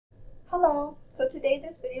Hello, so today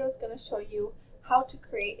this video is going to show you how to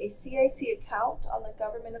create a CIC account on the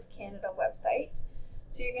Government of Canada website.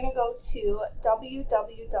 So you're going to go to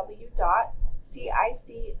www.cic.gc.ca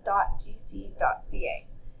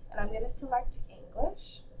and I'm going to select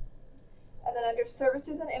English, and then under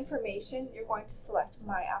Services and Information you're going to select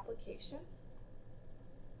My Application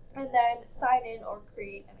and then Sign In or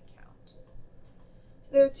Create an Account.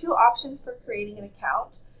 So there are two options for creating an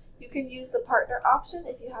account. You can use the partner option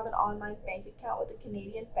if you have an online bank account with a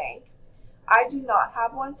Canadian bank. I do not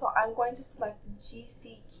have one, so I'm going to select the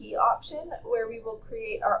GC key option where we will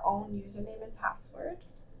create our own username and password.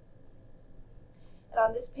 And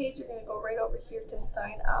on this page, you're going to go right over here to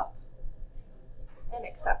sign up and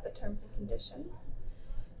accept the terms and conditions.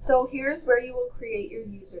 So here's where you will create your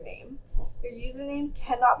username. Your username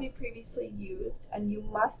cannot be previously used, and you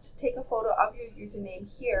must take a photo of your username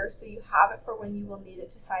here so you have it for when you will need it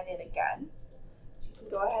to sign in again. So you can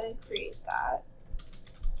go ahead and create that.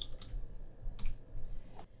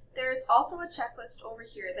 There is also a checklist over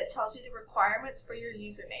here that tells you the requirements for your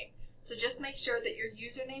username. So just make sure that your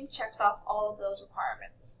username checks off all of those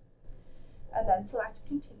requirements. And then select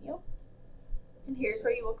Continue. And here's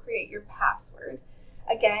where you will create your password.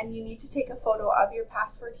 Again, you need to take a photo of your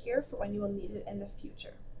password here for when you will need it in the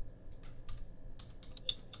future.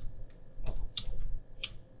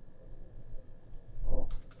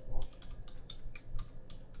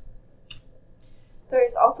 There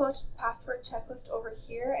is also a password checklist over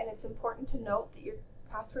here, and it's important to note that your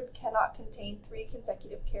password cannot contain 3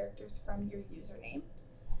 consecutive characters from your username.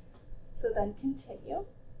 So then Continue.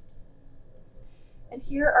 And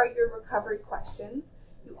here are your recovery questions.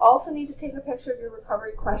 You also need to take a picture of your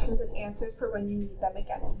recovery questions and answers for when you need them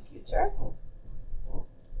again in the future.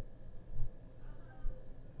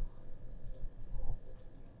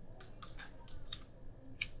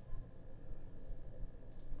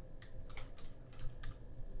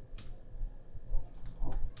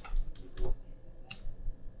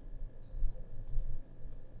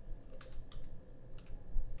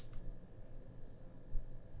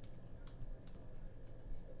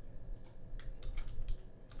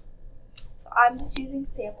 I'm just using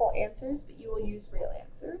sample answers, but you will use real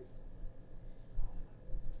answers.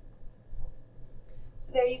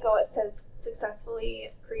 So there you go, it says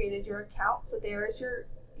successfully created your account. So there is your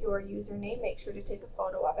username. Make sure to take a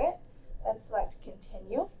photo of it. Then select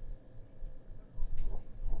Continue.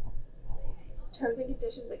 Terms and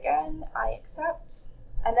conditions again, I accept.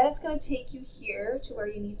 And then it's going to take you here to where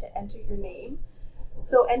you need to enter your name.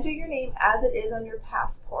 So enter your name as it is on your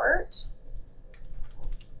passport.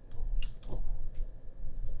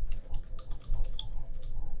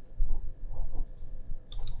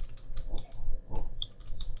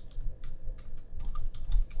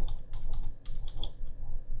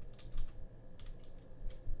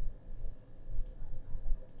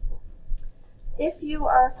 If you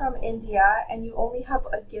are from India and you only have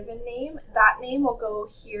a given name, that name will go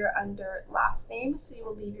here under last name, so you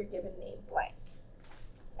will leave your given name blank.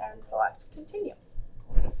 And select Continue.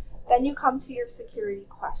 Then you come to your security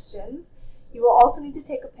questions. You will also need to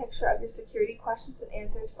take a picture of your security questions and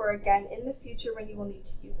answers for again in the future when you will need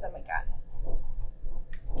to use them again.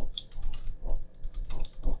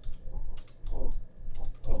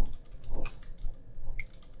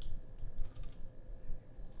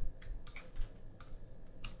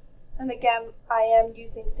 And again, I am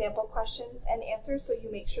using sample questions and answers, so you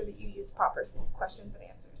make sure that you use proper questions and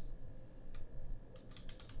answers.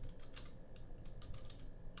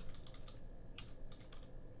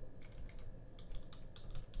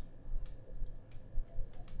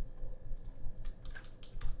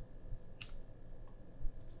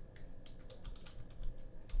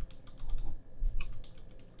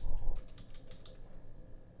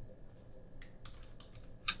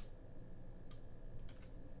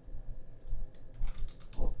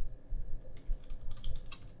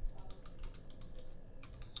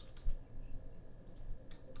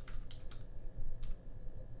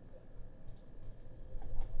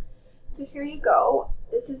 So here you go.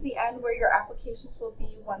 This is the end where your applications will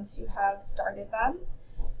be once you have started them.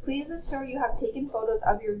 Please ensure you have taken photos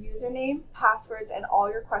of your username, passwords, and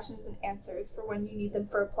all your questions and answers for when you need them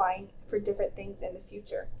for applying for different things in the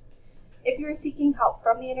future. If you are seeking help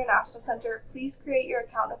from the International Centre, please create your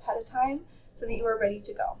account ahead of time so that you are ready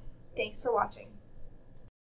to go. Thanks for watching.